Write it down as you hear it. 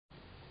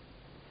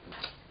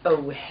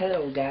Oh,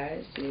 hello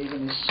guys, today I'm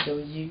going to show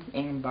you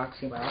an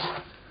unboxing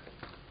about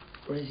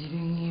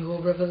Resident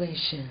Evil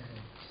Revelations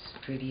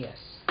 3DS.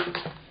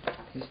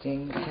 This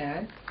thing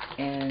had,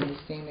 and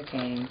this thing that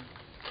came,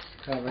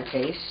 cover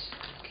case,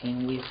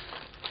 came with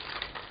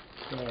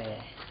the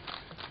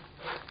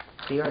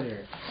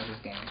pre-order of this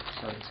game.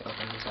 So let's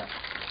open this up.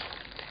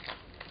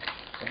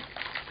 Okay.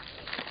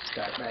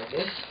 Start like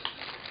this.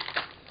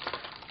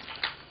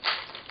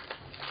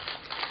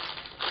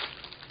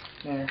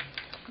 There.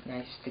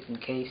 Nice sticking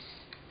case.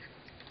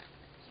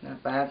 It's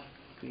not bad.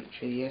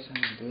 3DS. I'm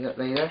gonna do that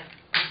later.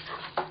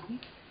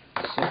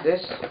 Set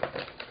this.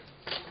 Okay.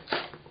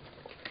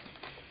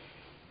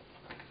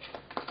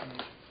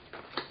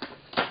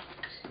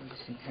 See what this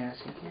thing has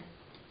in here.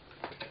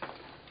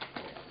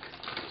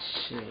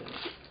 So,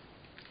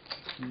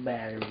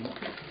 battery.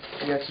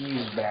 You have to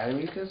use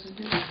battery because of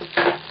this.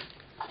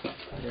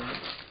 This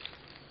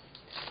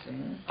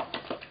thing.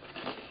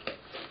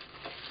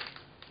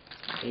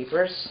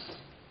 Papers.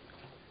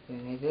 You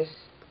need this?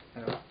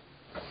 Oh.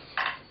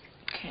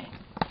 Okay.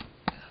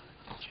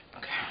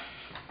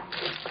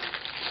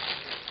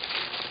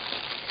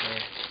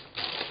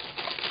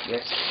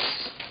 Yes.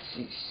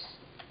 This is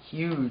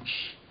huge.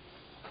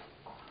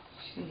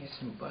 See, there's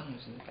some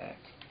buttons in the back.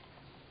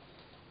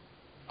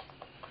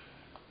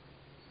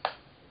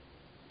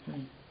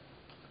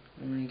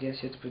 I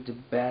guess you have to put the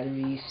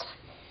batteries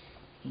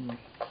in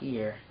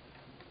here.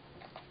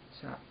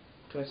 Stop.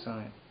 Twist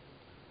on it.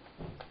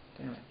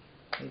 Damn it.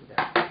 Leave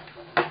that.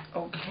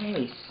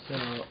 Okay, so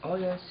all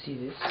you have to see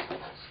is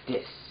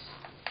this.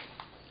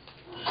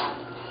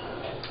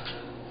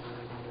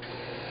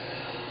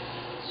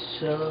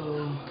 So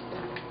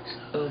let's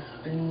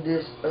open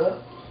this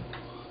up.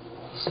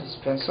 This is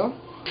pencil.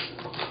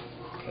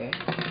 Okay.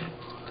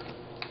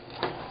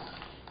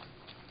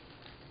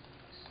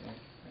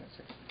 That's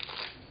it.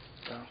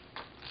 So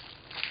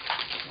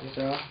this is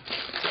all.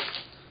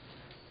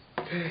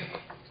 Okay.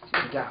 So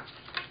we got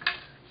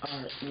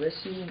our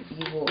Resident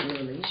Evil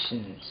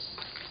Revelations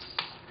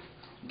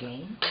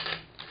game.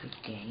 Big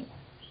game.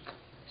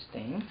 This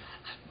thing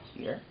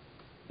here.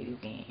 Video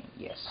game.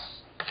 Yes.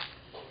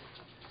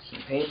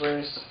 Some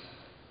papers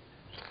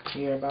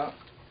here about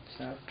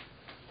stuff.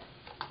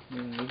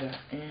 Vita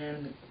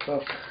and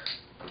book.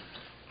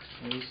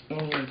 Is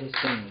any of these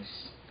things?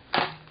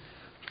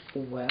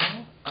 Well,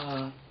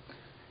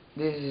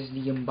 this is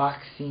the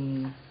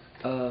unboxing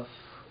of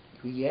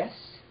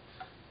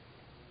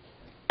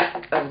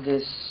of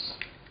this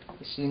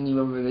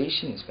new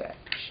Revelations pack.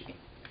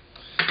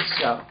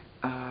 So,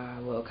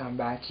 we'll come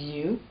back to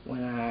you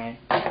when I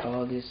get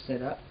all this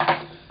set up.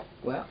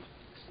 Well,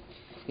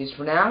 this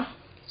for now.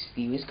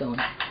 See what's going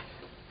on.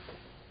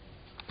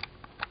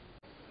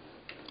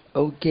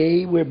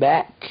 Okay, we're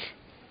back.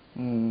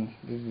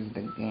 This is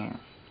the game.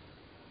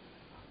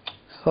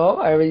 Oh,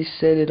 I already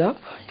set it up.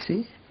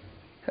 See?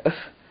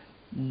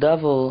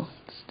 Double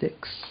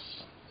sticks.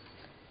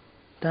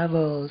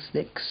 Double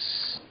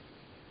sticks.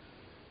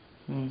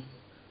 It's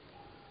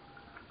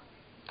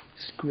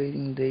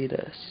creating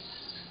data.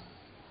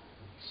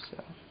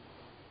 So,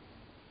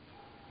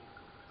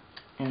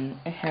 and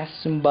it has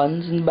some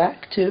buttons in the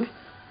back too.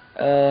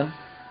 Here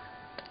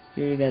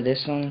you got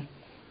this one,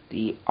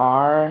 the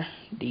R,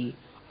 the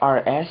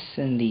RS,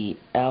 and the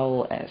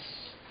LS,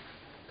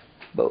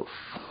 both.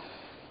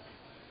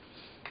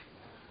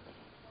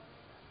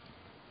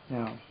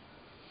 Now,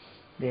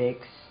 big,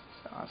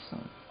 it's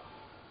awesome.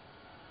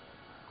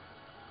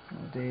 No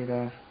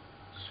data,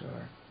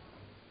 sure.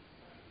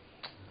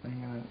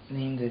 I'm gonna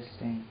name this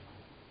thing.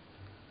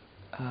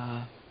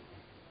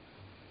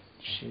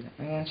 Shoot,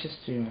 I'm gonna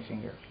just do my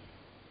finger.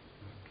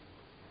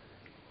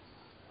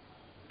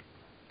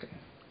 Okay,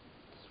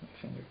 that's my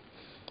finger.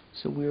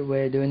 It's a weird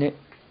way of doing it.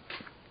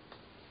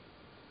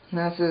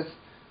 Now it says,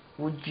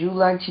 would you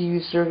like to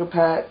use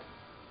CircuitPad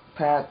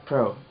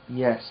Pro?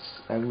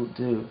 Yes, I will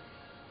do.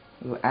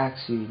 It will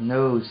actually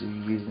knows if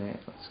you're using it.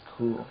 That's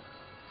cool.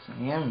 So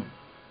I am.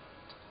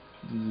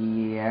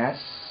 Yes,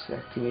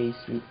 activate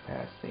street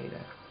pass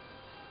data.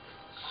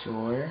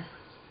 Sure.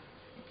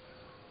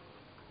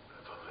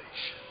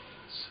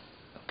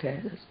 Okay,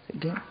 that's it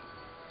again.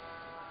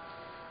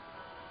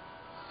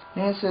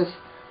 And it says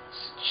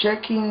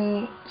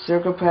checking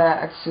CircuitPad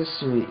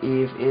accessory.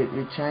 If it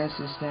returns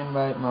to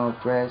standby mode,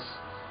 press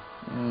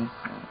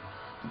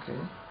okay.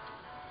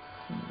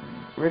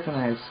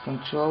 Recognize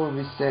control will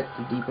reset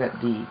to D-pad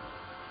D.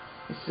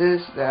 It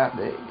says that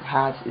it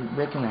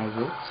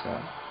recognizes it, so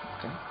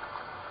okay.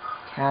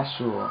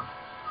 Casual.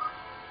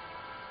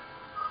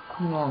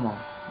 Normal.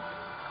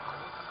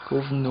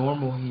 Go for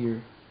normal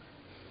here.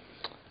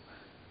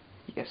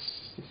 Yes,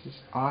 this is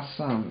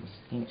awesome. This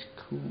thing's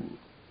cool.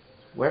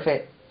 Worth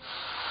it.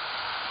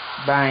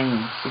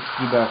 Buying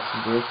 $60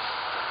 for this.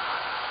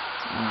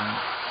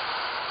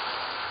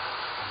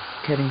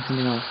 Getting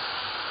something else.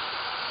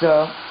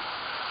 So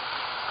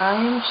I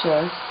am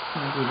just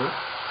gonna do this.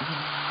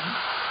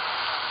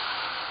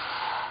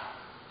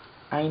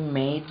 I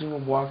may do a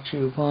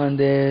walkthrough upon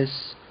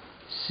this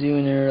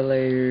sooner or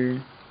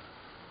later.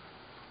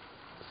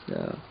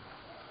 So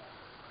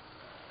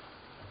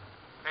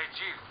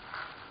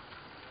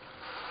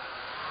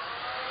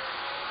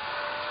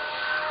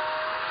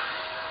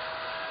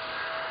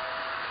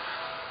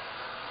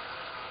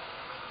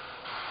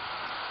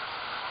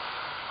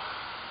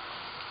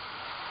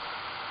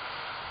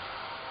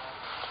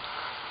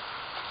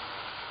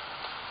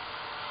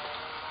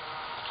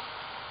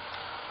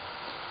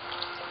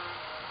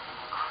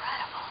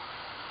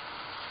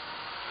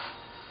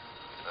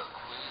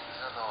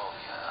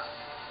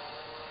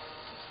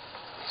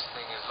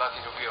is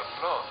likely to be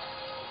afloat.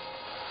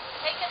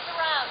 Take us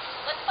around.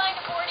 Let's find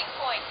a boarding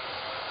point.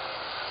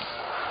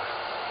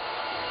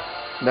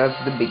 That's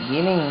the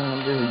beginning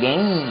of this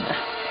game.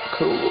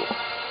 Cool.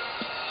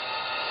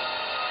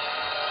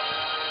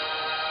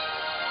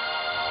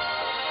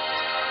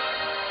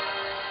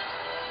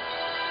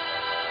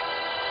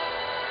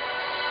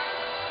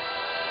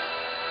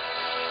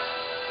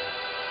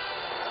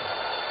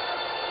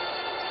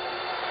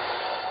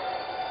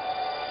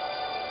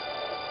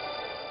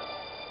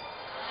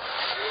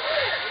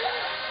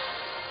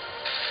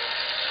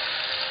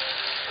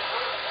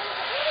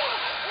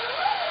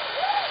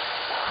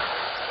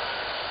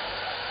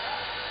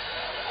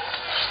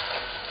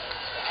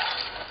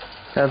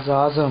 That's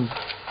awesome.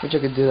 Wish I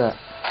could do that.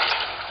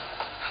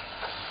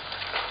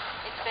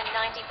 It's been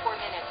 94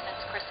 minutes since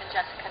Chris and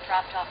Jessica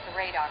dropped off the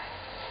radar.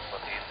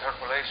 But the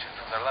interpolation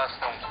from their last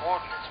known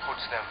coordinates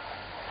puts them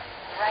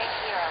Right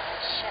here on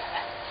this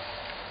shipment.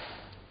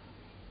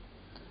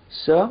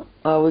 So,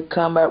 we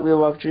come back with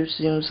walkthrough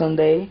soon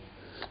someday.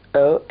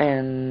 Oh,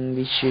 and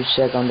we should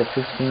check on the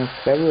 15th of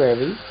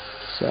February.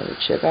 So,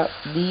 check out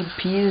the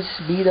PS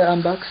Vita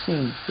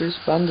unboxing, first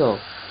bundle.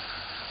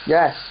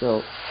 Yes,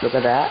 so look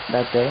at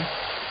that day.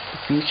 The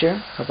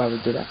future, I'll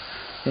probably do that.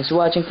 Thanks for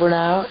watching for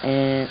now,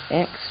 and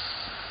thanks.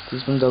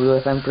 This has been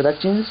WFM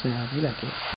Productions, and I hope you like it.